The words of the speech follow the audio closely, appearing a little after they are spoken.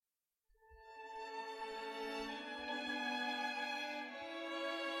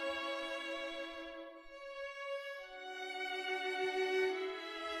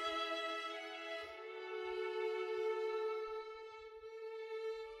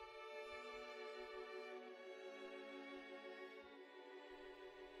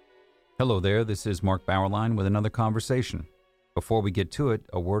Hello there, this is Mark Bauerlein with another conversation. Before we get to it,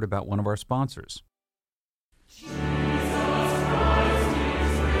 a word about one of our sponsors.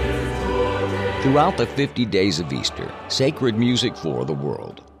 Throughout the 50 days of Easter, sacred music for the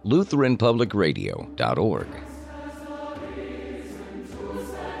world. LutheranPublicRadio.org.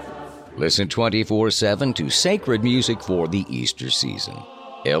 Listen 24/7 to sacred music for the Easter season.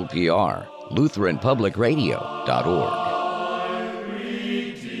 LPR, LutheranPublicRadio.org.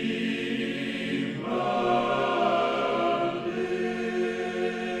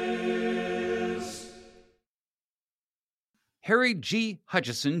 Harry G.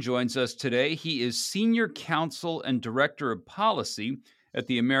 Hutchison joins us today. He is Senior Counsel and Director of Policy at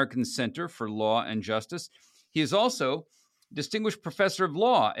the American Center for Law and Justice. He is also Distinguished Professor of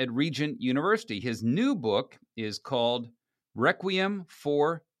Law at Regent University. His new book is called Requiem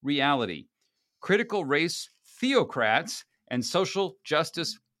for Reality: Critical Race Theocrats and Social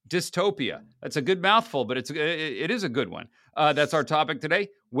Justice Dystopia. That's a good mouthful, but it is a good one. That's our topic today.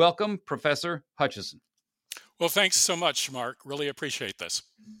 Welcome, Professor Hutchison. Well, thanks so much, Mark. Really appreciate this.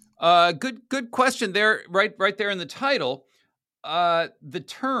 Good question there, right there in the title. The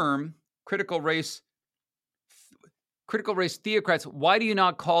term critical race theocrats. Why do you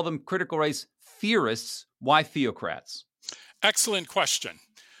not call them critical race theorists? Why theocrats? Excellent question.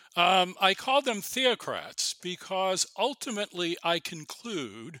 I call them theocrats because ultimately I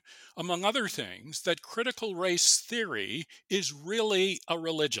conclude, among other things, that critical race theory is really a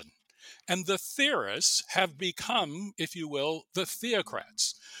religion. And the theorists have become, if you will, the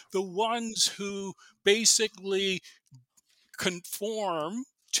theocrats, the ones who basically conform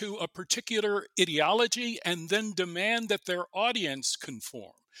to a particular ideology and then demand that their audience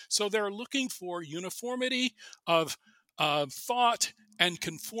conform. So they're looking for uniformity of thought and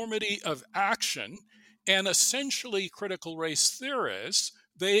conformity of action. And essentially, critical race theorists,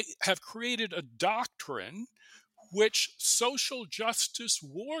 they have created a doctrine which social justice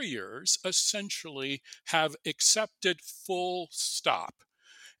warriors essentially have accepted full stop.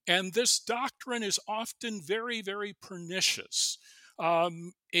 And this doctrine is often very, very pernicious.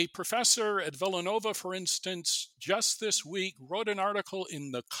 A professor at Villanova, for instance, just this week wrote an article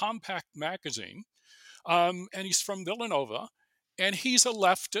in the Compact magazine, and he's from Villanova, and he's a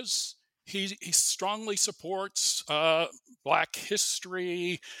leftist. He strongly supports Black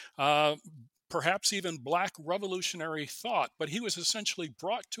history, perhaps even Black revolutionary thought, but he was essentially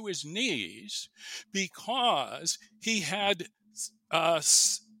brought to his knees because he had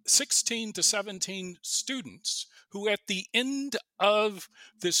 16 to 17 students who at the end of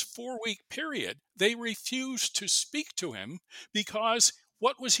this 4-week period, they refused to speak to him because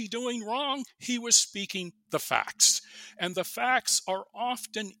what was he doing wrong? He was speaking the facts. And the facts are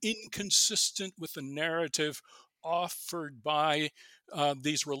often inconsistent with the narrative offered by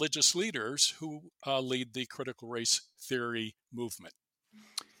these religious leaders who lead the critical race theory movement.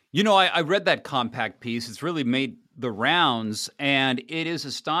 You know, I read that Compact piece. It's really made the rounds, and it is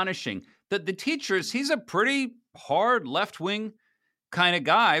astonishing that the teachers, he's a pretty hard left-wing kind of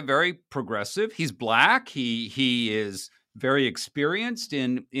guy, very progressive. He's Black. He is very experienced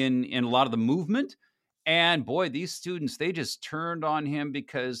in a lot of the movement. And boy, these students, they just turned on him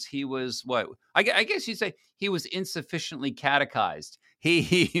because he was what I guess you'd say he was insufficiently catechized.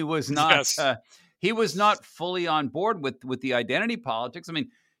 He was not Yes. He was not fully on board with the identity politics. I mean,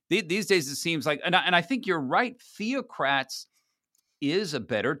 these days it seems like, and I think you're right. Theocrats is a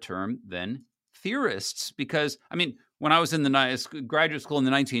better term than theorists because, I mean, when I was in the graduate school in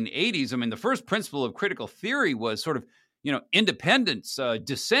the 1980s, I mean, the first principle of critical theory was sort of, independence,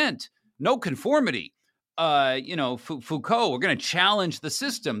 dissent, no conformity. Foucault, we're going to challenge the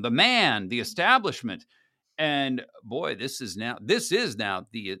system, the man, the establishment. And boy, this is now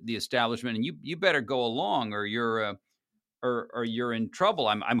the establishment, and you better go along or you're in trouble.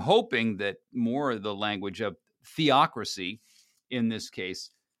 I'm hoping that more of the language of theocracy in this case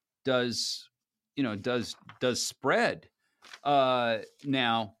does spread.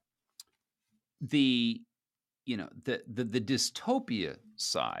 Now the dystopia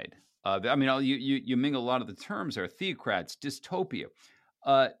side. You mingle a lot of the terms there: theocrats, dystopia,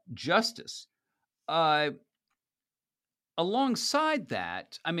 justice. Alongside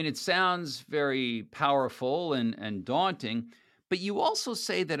that, I mean, it sounds very powerful and daunting, but you also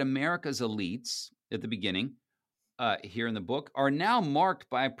say that America's elites at the beginning, here in the book, are now marked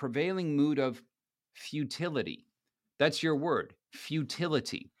by a prevailing mood of futility. That's your word,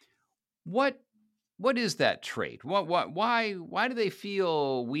 futility. What is that trait? Why do they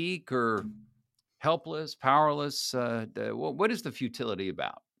feel weak or helpless, powerless? What is the futility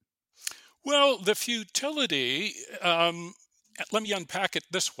about? Well, the futility let me unpack it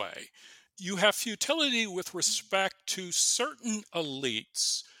this way. You have futility with respect to certain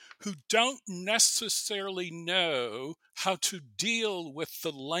elites who don't necessarily know how to deal with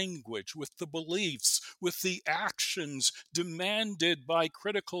the language, with the beliefs, with the actions demanded by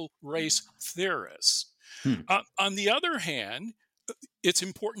critical race theorists. Hmm. On the other hand, it's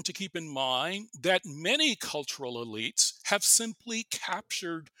important to keep in mind that many cultural elites have simply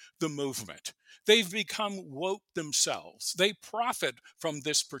captured the movement. They've become woke themselves. They profit from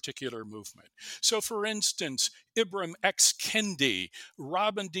this particular movement. So, for instance, Ibram X. Kendi,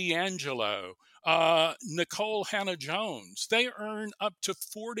 Robin DiAngelo, Nicole Hannah-Jones, they earn up to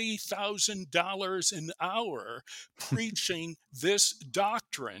 $40,000 an hour preaching this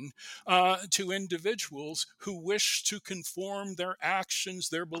doctrine to individuals who wish to conform their actions,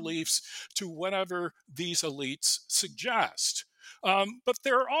 their beliefs to whatever these elites suggest. But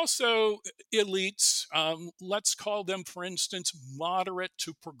there are also elites, let's call them, for instance, moderate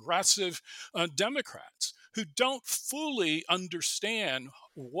to progressive Democrats, who don't fully understand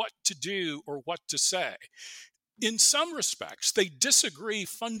what to do or what to say. In some respects, they disagree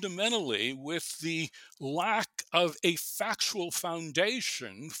fundamentally with the lack of a factual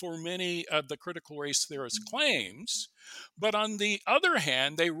foundation for many of the critical race theorist claims. But on the other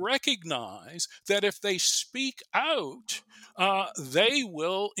hand, they recognize that if they speak out, they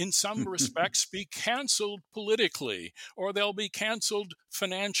will, in some respects, be canceled politically, or they'll be canceled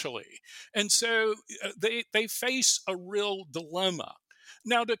financially. And so they face a real dilemma.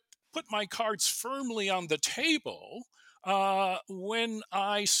 Now, to put my cards firmly on the table, when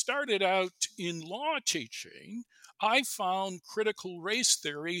I started out in law teaching, I found critical race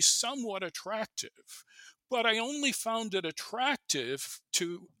theory somewhat attractive. But I only found it attractive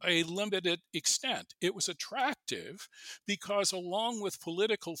to a limited extent. It was attractive because, along with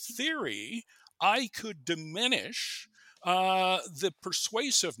political theory, I could diminish the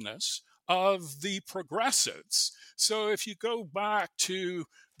persuasiveness of the progressives. So if you go back to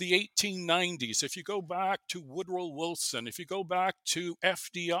the 1890s, if you go back to Woodrow Wilson, if you go back to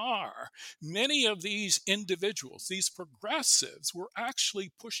FDR, many of these individuals, these progressives, were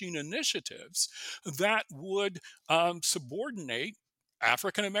actually pushing initiatives that would subordinate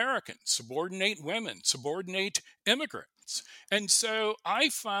African Americans, subordinate women, subordinate immigrants. And so I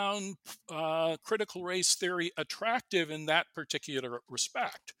found critical race theory attractive in that particular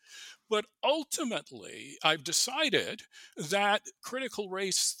respect. But ultimately, I've decided that critical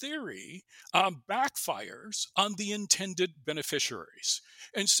race theory backfires on the intended beneficiaries.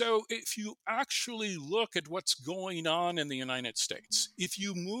 And so, if you actually look at what's going on in the United States, if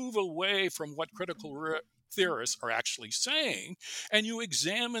you move away from what critical theorists are actually saying, and you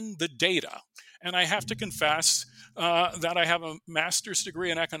examine the data. And I have to confess that I have a master's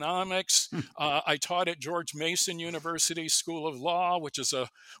degree in economics. I taught at George Mason University School of Law, which is a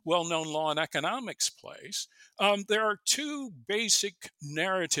well-known law and economics place. There are two basic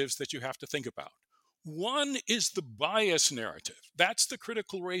narratives that you have to think about. One is the bias narrative. That's the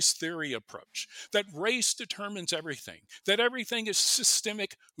critical race theory approach, that race determines everything, that everything is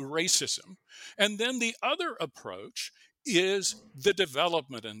systemic racism. And then the other approach is the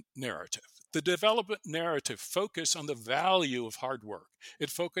development narrative. The development narrative focuses on the value of hard work. It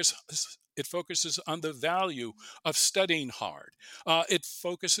focuses on the value of studying hard. It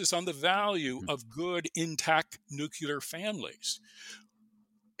focuses on the value of good, intact nuclear families.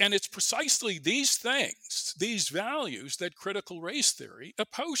 And it's precisely these things, these values, that critical race theory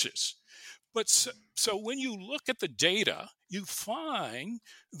opposes. But so when you look at the data, you find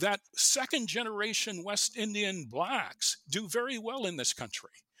that second-generation West Indian blacks do very well in this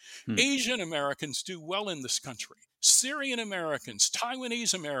country. Asian Americans do well in this country. Syrian Americans,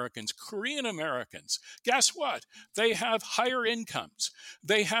 Taiwanese Americans, Korean Americans, guess what? They have higher incomes.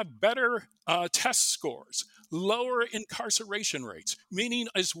 They have better test scores, lower incarceration rates, meaning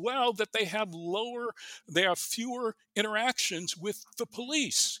as well that they have fewer interactions with the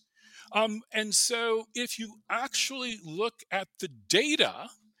police. And so if you actually look at the data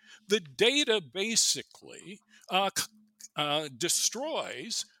basically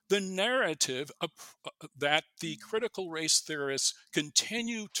destroys the narrative that the critical race theorists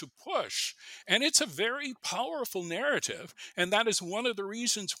continue to push. And it's a very powerful narrative. And that is one of the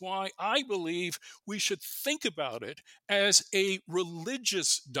reasons why I believe we should think about it as a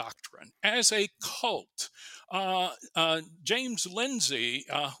religious doctrine, as a cult. James Lindsay,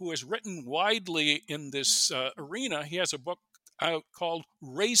 who has written widely in this arena, he has a book called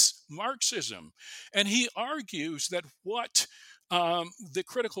Race Marxism. And he argues that what the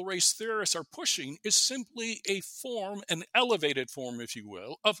critical race theorists are pushing is simply a form, an elevated form, if you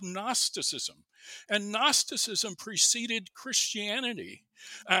will, of Gnosticism. And Gnosticism preceded Christianity.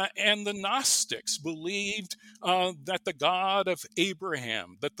 And the Gnostics believed that the God of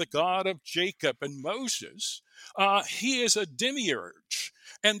Abraham, that the God of Jacob and Moses, he is a demiurge,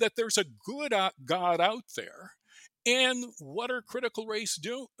 and that there's a good God out there. And what are critical race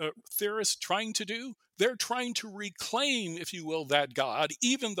theorists trying to do? They're trying to reclaim, if you will, that God,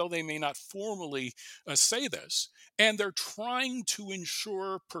 even though they may not formally say this, and they're trying to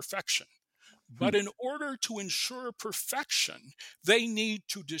ensure perfection. But in order to ensure perfection, they need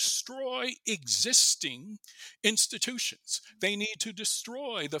to destroy existing institutions. They need to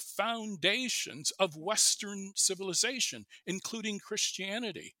destroy the foundations of Western civilization, including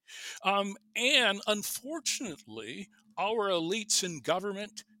Christianity. And unfortunately, our elites in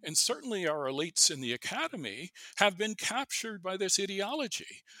government, and certainly our elites in the academy, have been captured by this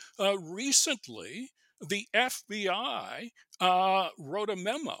ideology. Recently, the FBI wrote a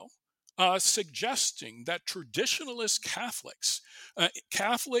memo suggesting that traditionalist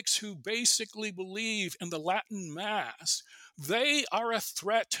Catholics who basically believe in the Latin Mass, they are a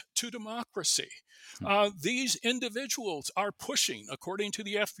threat to democracy. These individuals are pushing, according to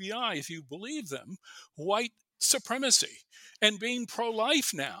the FBI, if you believe them, white supremacy. And being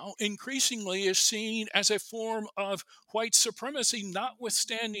pro-life now increasingly is seen as a form of white supremacy,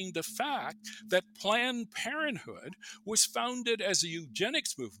 notwithstanding the fact that Planned Parenthood was founded as a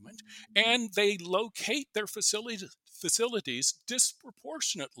eugenics movement, and they locate their facilities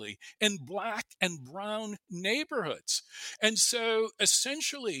disproportionately in Black and brown neighborhoods. And so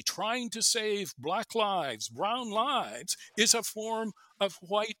essentially trying to save Black lives, brown lives, is a form of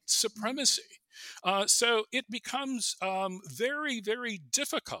white supremacy. So it becomes very, very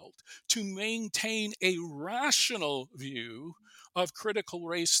difficult to maintain a rational view of critical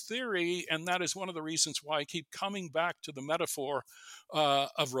race theory, and that is one of the reasons why I keep coming back to the metaphor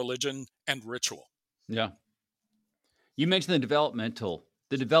of religion and ritual. Yeah. You mentioned the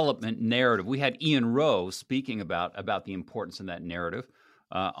development narrative. We had Ian Rowe speaking about the importance of that narrative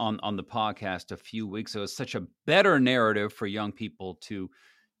on the podcast a few weeks ago. It's such a better narrative for young people to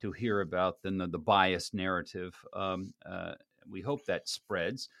hear about than the biased narrative. We hope that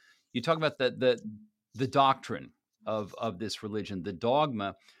spreads. You talk about the doctrine of this religion, the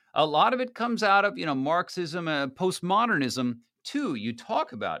dogma. A lot of it comes out of Marxism, postmodernism too. You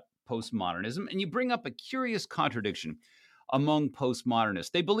talk about postmodernism, and you bring up a curious contradiction among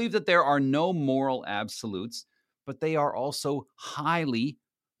postmodernists. They believe that there are no moral absolutes, but they are also highly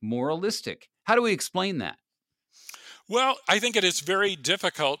moralistic. How do we explain that? Well, I think it is very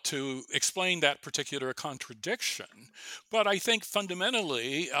difficult to explain that particular contradiction, but I think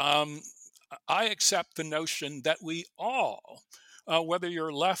fundamentally, I accept the notion that we all, whether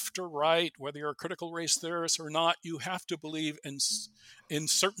you're left or right, whether you're a critical race theorist or not, you have to believe in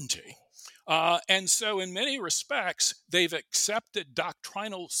certainty. And so in many respects, they've accepted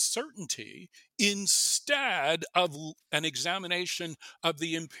doctrinal certainty instead of an examination of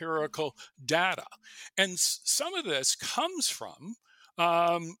the empirical data. And some of this comes from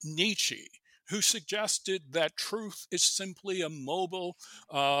Nietzsche, who suggested that truth is simply a mobile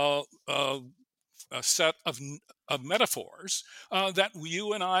a set of metaphors that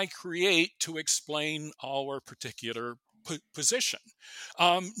you and I create to explain our particular position.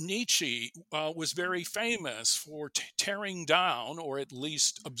 Nietzsche was very famous for tearing down, or at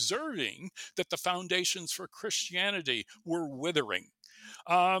least observing, that the foundations for Christianity were withering.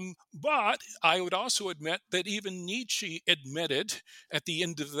 But I would also admit that even Nietzsche admitted at the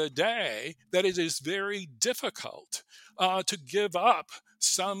end of the day that it is very difficult to give up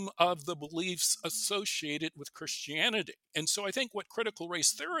some of the beliefs associated with Christianity. And so I think what critical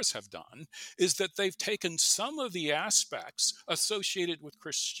race theorists have done is that they've taken some of the aspects associated with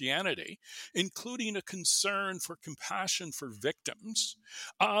Christianity, including a concern for compassion for victims,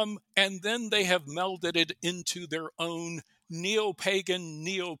 and then they have melded it into their own neo-pagan,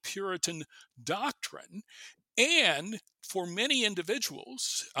 neo-Puritan doctrine. And for many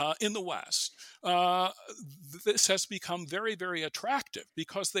individuals in the West, this has become very, very attractive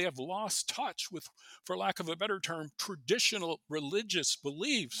because they have lost touch with, for lack of a better term, traditional religious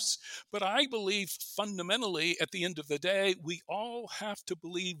beliefs. But I believe fundamentally, at the end of the day, we all have to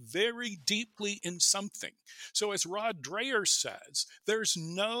believe very deeply in something. So as Rod Dreher says, there's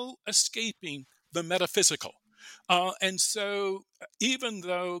no escaping the metaphysical. And so even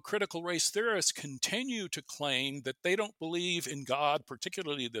though critical race theorists continue to claim that they don't believe in God,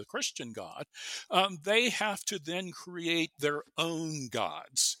 particularly the Christian God, they have to then create their own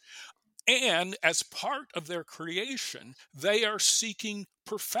gods. And as part of their creation, they are seeking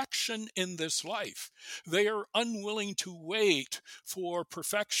perfection in this life. They are unwilling to wait for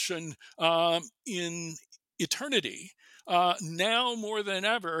perfection in eternity. Now more than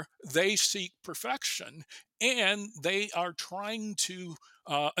ever, they seek perfection, and they are trying to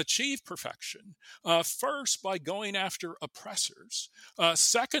achieve perfection, first by going after oppressors,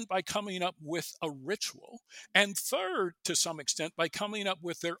 second by coming up with a ritual, and third, to some extent, by coming up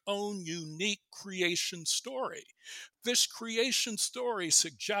with their own unique creation story. This creation story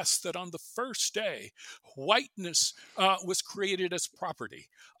suggests that on the first day, whiteness was created as property.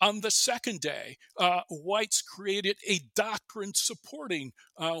 On the second day, whites created a doctrine supporting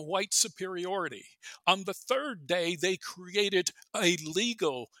white superiority. On the third day, they created a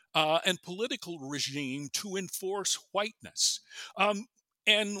legal and political regime to enforce whiteness.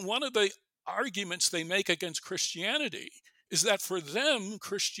 And one of the arguments they make against Christianity is that for them,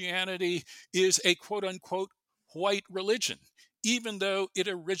 Christianity is a quote unquote white religion, even though it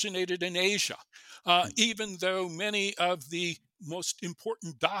originated in Asia, even though many of the most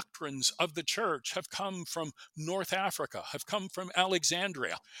important doctrines of the church have come from North Africa, have come from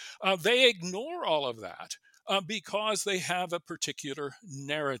Alexandria. They ignore all of that because they have a particular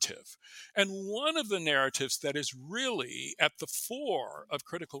narrative. And one of the narratives that is really at the fore of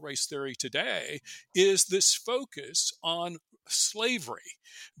critical race theory today is this focus on slavery.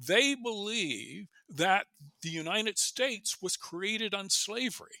 They believe that the United States was created on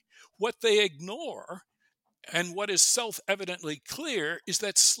slavery. What they ignore, and what is self-evidently clear, is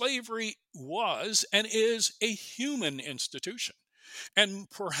that slavery was and is a human institution. And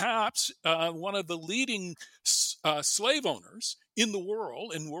perhaps one of the leading slave owners in the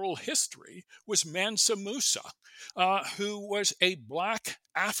world, in world history, was Mansa Musa, who was a black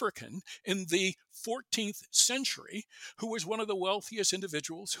African in the 14th century, who was one of the wealthiest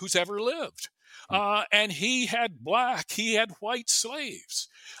individuals who's ever lived. And he had white slaves.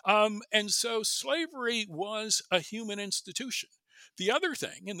 And so slavery was a human institution. The other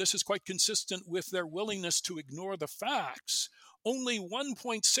thing, and this is quite consistent with their willingness to ignore the facts, only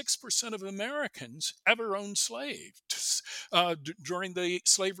 1.6% of Americans ever owned slaves during the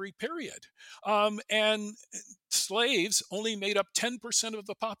slavery period. And slaves only made up 10% of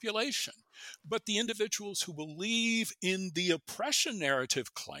the population. But the individuals who believe in the oppression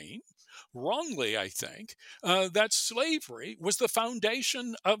narrative claim, wrongly, I think, that slavery was the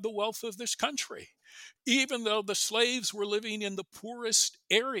foundation of the wealth of this country, even though the slaves were living in the poorest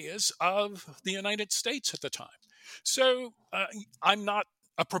areas of the United States at the time. So I'm not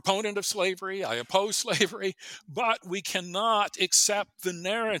a proponent of slavery. I oppose slavery, but we cannot accept the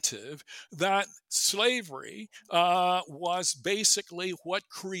narrative that slavery was basically what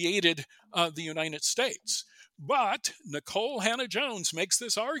created the United States. But Nicole Hannah-Jones makes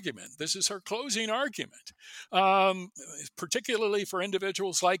this argument. This is her closing argument, particularly for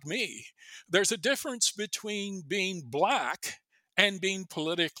individuals like me. There's a difference between being black and being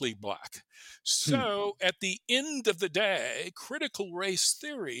politically black. So at the end of the day, critical race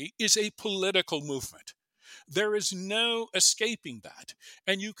theory is a political movement. There is no escaping that.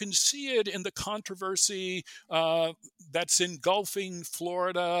 And you can see it in the controversy that's engulfing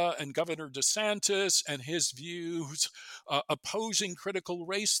Florida and Governor DeSantis and his views opposing critical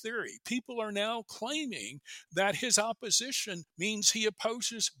race theory. People are now claiming that his opposition means he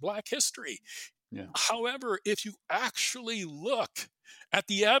opposes Black history. Yeah. However, if you actually look at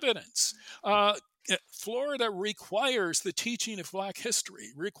the evidence, Florida requires the teaching of Black history,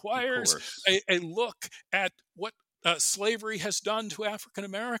 requires a look at what slavery has done to African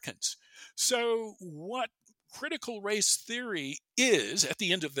Americans. So what critical race theory is, at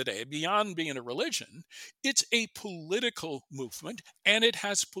the end of the day, beyond being a religion, it's a political movement, and it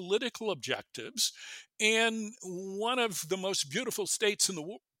has political objectives. And one of the most beautiful states in the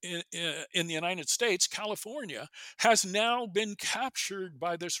world, in the United States, California, has now been captured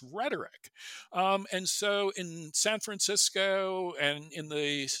by this rhetoric. And so in San Francisco and in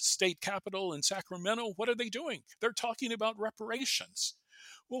the state capital in Sacramento, what are they doing? They're talking about reparations.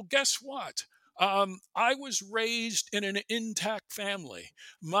 Well, guess what? I was raised in an intact family.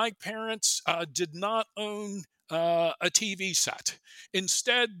 My parents did not own a TV set.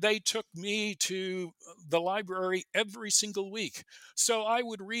 Instead, they took me to the library every single week. So I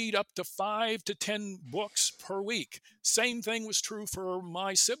would read up to 5 to 10 books per week. Same thing was true for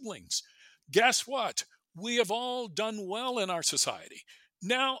my siblings. Guess what? We have all done well in our society.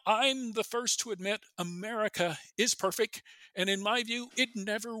 Now, I'm the first to admit America is perfect, and in my view, it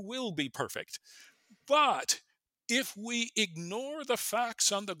never will be perfect. But If we ignore the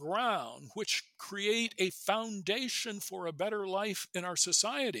facts on the ground, which create a foundation for a better life in our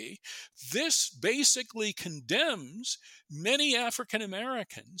society, this basically condemns many African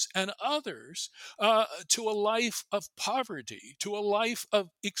Americans and others to a life of poverty, to a life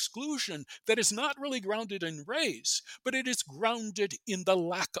of exclusion that is not really grounded in race, but it is grounded in the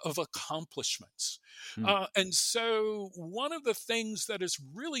lack of accomplishments. Hmm. And so, one of the things that is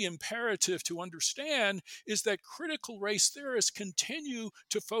really imperative to understand is that critical race theorists continue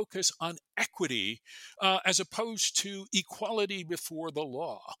to focus on equity as opposed to equality before the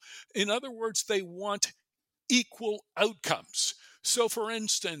law. In other words, they want equal outcomes. So, for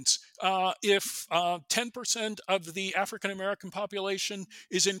instance, if 10% of the African American population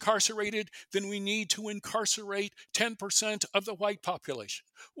is incarcerated, then we need to incarcerate 10% of the white population.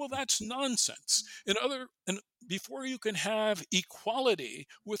 Well, that's nonsense. And before you can have equality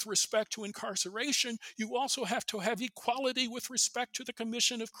with respect to incarceration, you also have to have equality with respect to the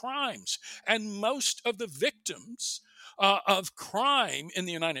commission of crimes. And most of the victims of crime in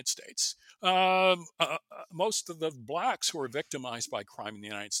the United States, most of the blacks who are victimized by crime in the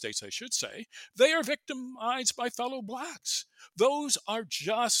United States, I should say, they are victimized by fellow blacks. Those are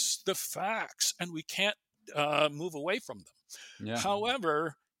just the facts, and we can't move away from them. Yeah.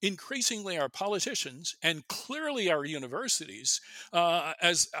 However, increasingly our politicians and clearly our universities,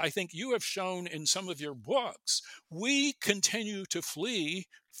 as I think you have shown in some of your books, we continue to flee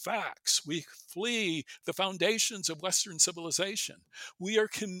facts. We flee the foundations of Western civilization. We are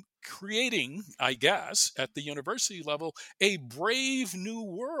creating, I guess, at the university level, a brave new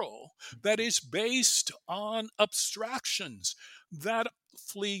world that is based on abstractions that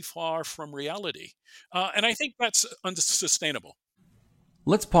flee far from reality. And I think that's unsustainable.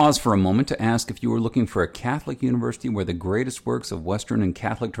 Let's pause for a moment to ask if you are looking for a Catholic university where the greatest works of Western and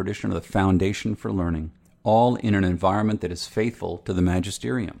Catholic tradition are the foundation for learning, all in an environment that is faithful to the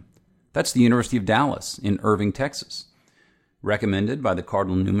magisterium. That's the University of Dallas in Irving, Texas. Recommended by the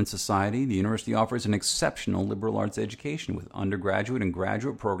Cardinal Newman Society, the university offers an exceptional liberal arts education with undergraduate and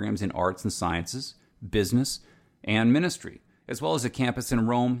graduate programs in arts and sciences, business, and ministry, as well as a campus in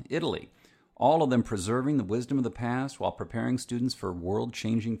Rome, Italy, all of them preserving the wisdom of the past while preparing students for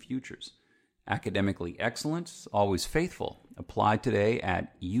world-changing futures. Academically excellent, always faithful. Apply today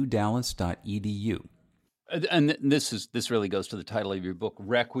at udallas.edu. And this really goes to the title of your book,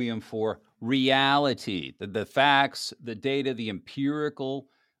 Requiem for Reality. The facts, the data, the empirical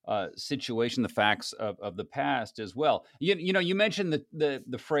situation, the facts of the past as well. You mentioned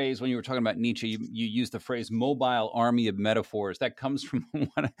the phrase when you were talking about Nietzsche. You used the phrase "mobile army of metaphors." That comes from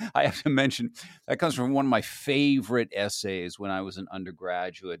I have to mention that comes from one of my favorite essays when I was an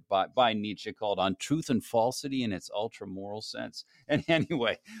undergraduate by Nietzsche called "On Truth and Falsity in Its Ultra Moral Sense." And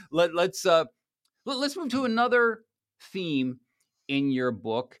anyway, let's move to another theme in your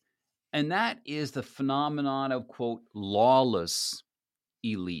book, and that is the phenomenon of, quote, lawless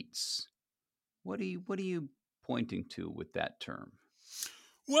elites. What are you pointing to with that term?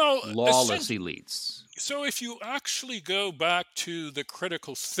 Well, lawless elites. So if you actually go back to the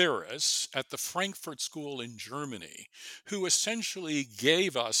critical theorists at the Frankfurt School in Germany, who essentially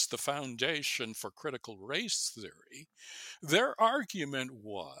gave us the foundation for critical race theory, their argument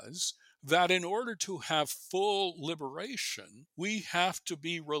was that in order to have full liberation, we have to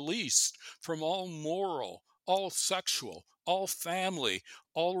be released from all moral, all sexual, all family,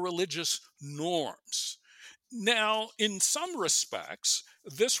 all religious norms. Now, in some respects,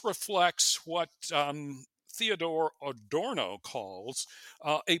 this reflects what Theodore Adorno calls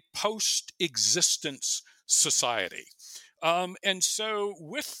a post-existence society. And so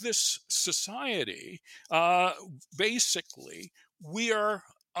with this society, basically, we are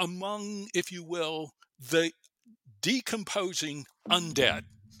among, if you will, the decomposing undead.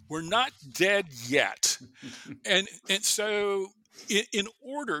 We're not dead yet. And so in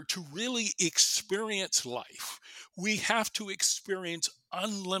order to really experience life, we have to experience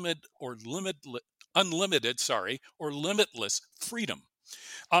unlimited or limitless freedom.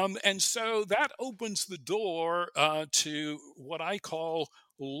 And so that opens the door to what I call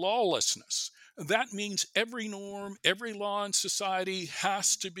lawlessness. That means every norm, every law in society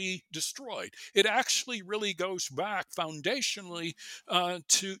has to be destroyed. It actually really goes back foundationally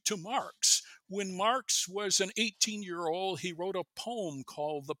to Marx. When Marx was an 18-year-old, he wrote a poem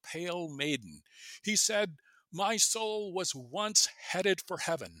called The Pale Maiden. He said, "My soul was once headed for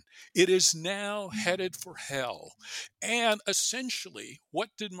heaven. It is now headed for hell." And essentially, what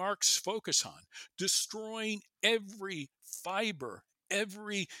did Marx focus on? Destroying every fiber,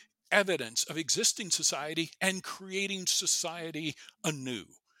 every evidence of existing society and creating society anew.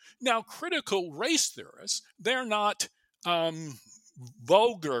 Now, critical race theorists, they're not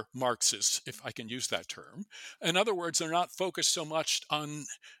vulgar Marxists, if I can use that term. In other words, they're not focused so much on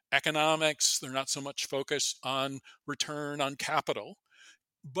economics, they're not so much focused on return on capital,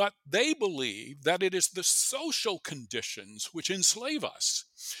 but they believe that it is the social conditions which enslave us.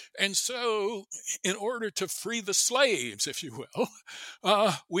 And so, in order to free the slaves, if you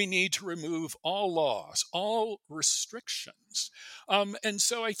will, we need to remove all laws, all restrictions. And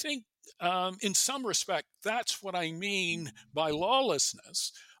so, I think in some respect, that's what I mean by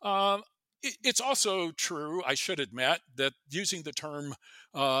lawlessness. It's also true, I should admit, that using the term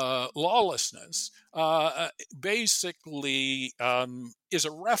lawlessness basically is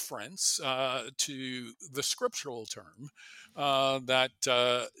a reference to the scriptural term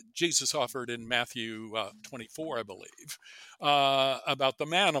that Jesus offered in Matthew 24, I believe, about the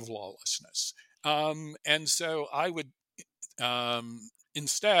man of lawlessness. And so I would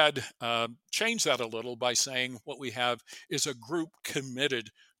instead change that a little by saying what we have is a group committed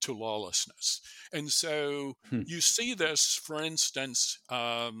to lawlessness. And so you see this, for instance,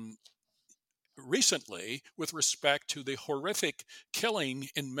 recently with respect to the horrific killing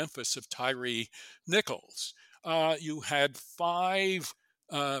in Memphis of Tyre Nichols. You had 5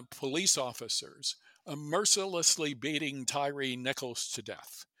 police officers mercilessly beating Tyre Nichols to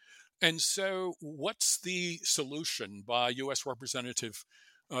death. And so, what's the solution by U.S. Representative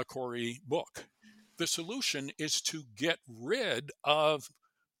Cory Booker? The solution is to get rid of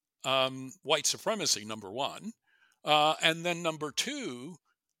white supremacy, number one, and then number two,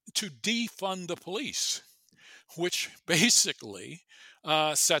 to defund the police, which basically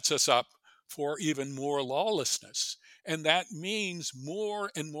sets us up for even more lawlessness. And that means more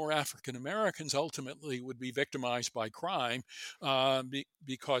and more African Americans ultimately would be victimized by crime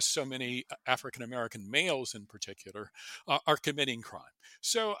because so many African American males in particular are committing crime.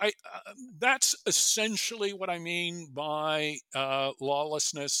 So that's essentially what I mean by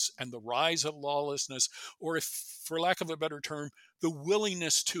lawlessness and the rise of lawlessness, or if, for lack of a better term, the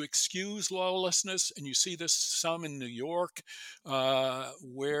willingness to excuse lawlessness. And you see this some in New York,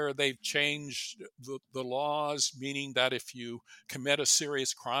 where they've changed the laws, meaning that if you commit a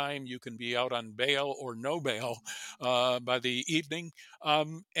serious crime, you can be out on bail or no bail by the evening.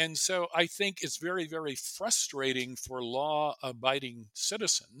 And so I think it's very, very frustrating for law-abiding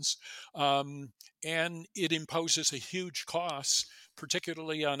citizens, and it imposes a huge cost,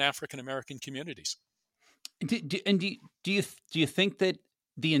 particularly on African American communities. Do you think that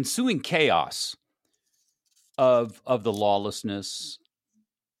the ensuing chaos of the lawlessness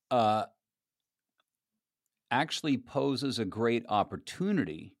actually poses a great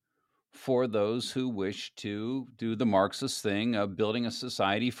opportunity for those who wish to do the Marxist thing of building a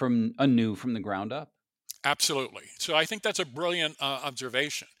society anew from the ground up? Absolutely. So I think that's a brilliant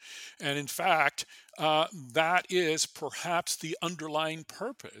observation. And in fact, that is perhaps the underlying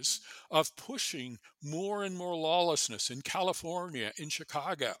purpose of pushing more and more lawlessness in California, in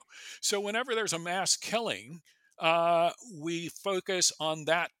Chicago. So whenever there's a mass killing, we focus on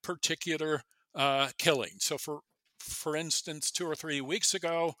that particular killing. So for instance, 2 or 3 weeks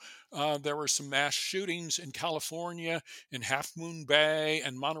ago, there were some mass shootings in California, in Half Moon Bay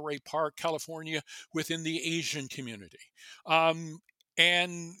and Monterey Park, California, within the Asian community.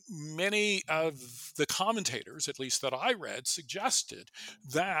 And many of the commentators, at least that I read, suggested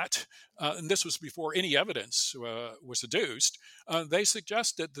that, and this was before any evidence was adduced, they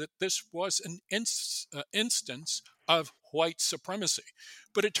suggested that this was an instance of white supremacy.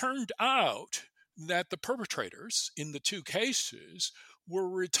 But it turned out that the perpetrators in the 2 cases were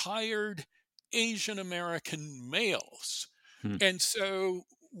retired Asian American males. And so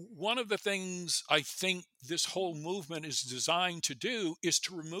one of the things I think this whole movement is designed to do is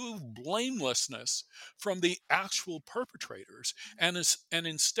to remove blamelessness from the actual perpetrators and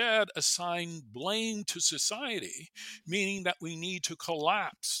instead assign blame to society, meaning that we need to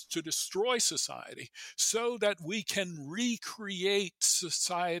collapse, to destroy society, so that we can recreate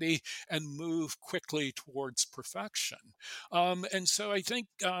society and move quickly towards perfection. And so I think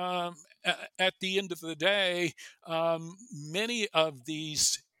at the end of the day, many of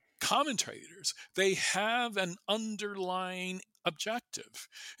these commentators, they have an underlying objective.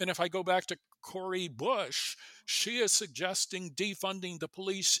 And if I go back to Cori Bush, she is suggesting defunding the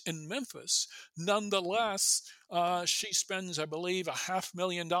police in Memphis. Nonetheless, she spends, I believe,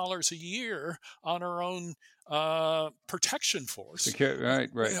 $500,000 a year on her own protection force. Right.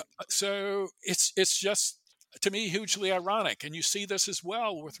 So it's just, to me, hugely ironic. And you see this as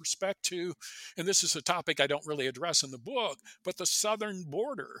well with respect to, and this is a topic I don't really address in the book, but the southern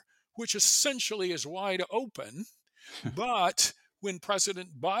border, which essentially is wide open, but when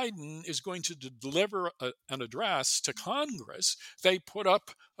President Biden is going to deliver an address to Congress, they put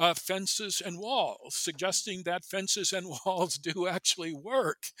up fences and walls, suggesting that fences and walls do actually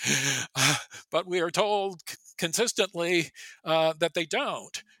work. But we are told consistently that they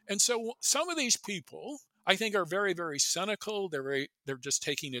don't. And so some of these people, I think, are very, very cynical. They're just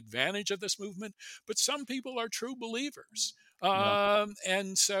taking advantage of this movement. But some people are true believers.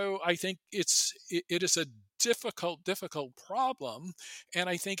 And so I think it is a difficult problem. And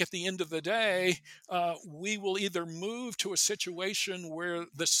I think at the end of the day, we will either move to a situation where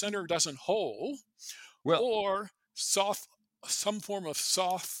the center doesn't hold, or some form of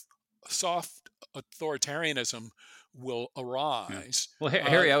soft authoritarianism will arise. Well,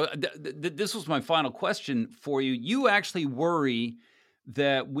 Harry, this was my final question for you. You actually worry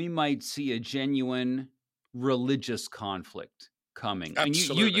that we might see a genuine religious conflict coming.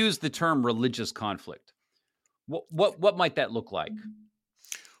 Absolutely. And you use the term religious conflict. What might that look like?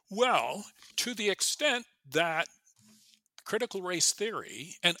 Well, to the extent that critical race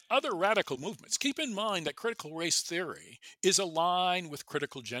theory and other radical movements, keep in mind that critical race theory is aligned with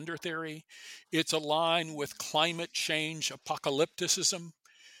critical gender theory. It's aligned with climate change apocalypticism.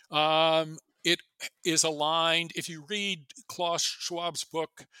 It is aligned, if you read Klaus Schwab's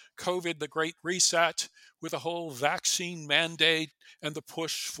book, COVID, The Great Reset, with the whole vaccine mandate and the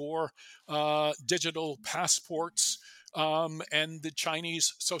push for digital passports and the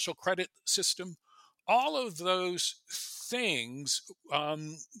Chinese social credit system. All of those things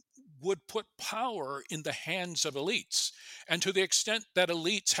would put power in the hands of elites. And to the extent that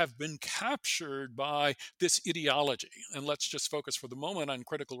elites have been captured by this ideology, and let's just focus for the moment on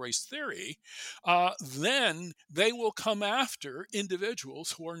critical race theory, then they will come after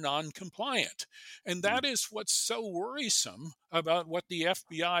individuals who are non-compliant. And that is what's so worrisome about what the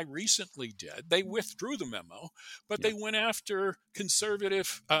FBI recently did. They withdrew the memo, but they went after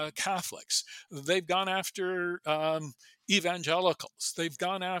conservative Catholics. They've gone after evangelicals. They've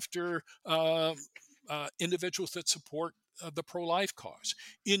gone after individuals that support the pro-life cause.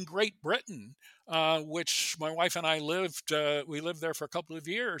 In Great Britain, which my wife and I lived, we lived there for a couple of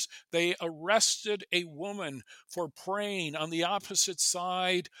years, they arrested a woman for praying on the opposite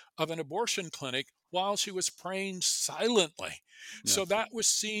side of an abortion clinic while she was praying silently. Yes. So that was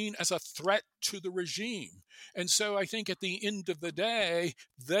seen as a threat to the regime. And so I think at the end of the day,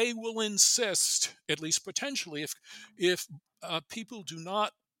 they will insist, at least potentially, if people do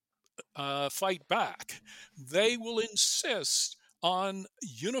not fight back, they will insist on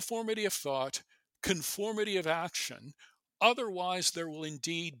uniformity of thought, conformity of action. Otherwise, there will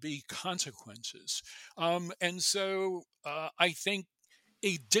indeed be consequences. And so I think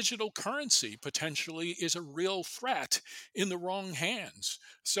a digital currency potentially is a real threat in the wrong hands.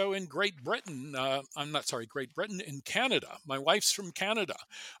 So in Great Britain, in Canada, my wife's from Canada.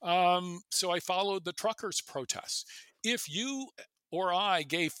 So I followed the truckers' protests. If you or I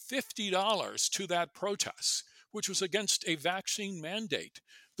gave $50 to that protest, which was against a vaccine mandate,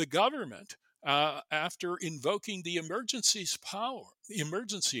 the government, after invoking the Emergencies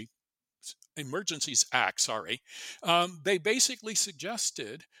Act, they basically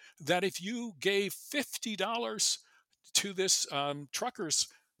suggested that if you gave $50 to this truckers'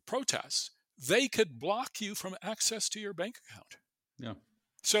 protest, they could block you from access to your bank account. Yeah.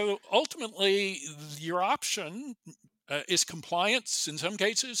 So ultimately, your option is compliance in some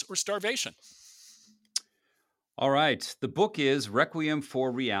cases or starvation. All right. The book is Requiem for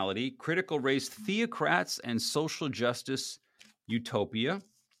Reality, Critical Race Theocrats and Social Justice Utopia.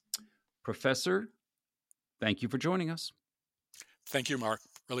 Professor, thank you for joining us. Thank you, Mark.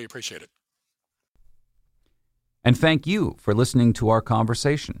 Really appreciate it. And thank you for listening to our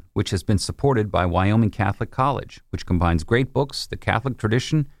conversation, which has been supported by Wyoming Catholic College, which combines great books, the Catholic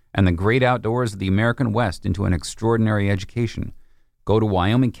tradition, and the great outdoors of the American West into an extraordinary education. Go to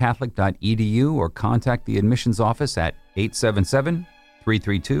wyomingcatholic.edu or contact the admissions office at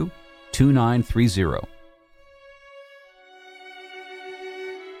 877-332-2930.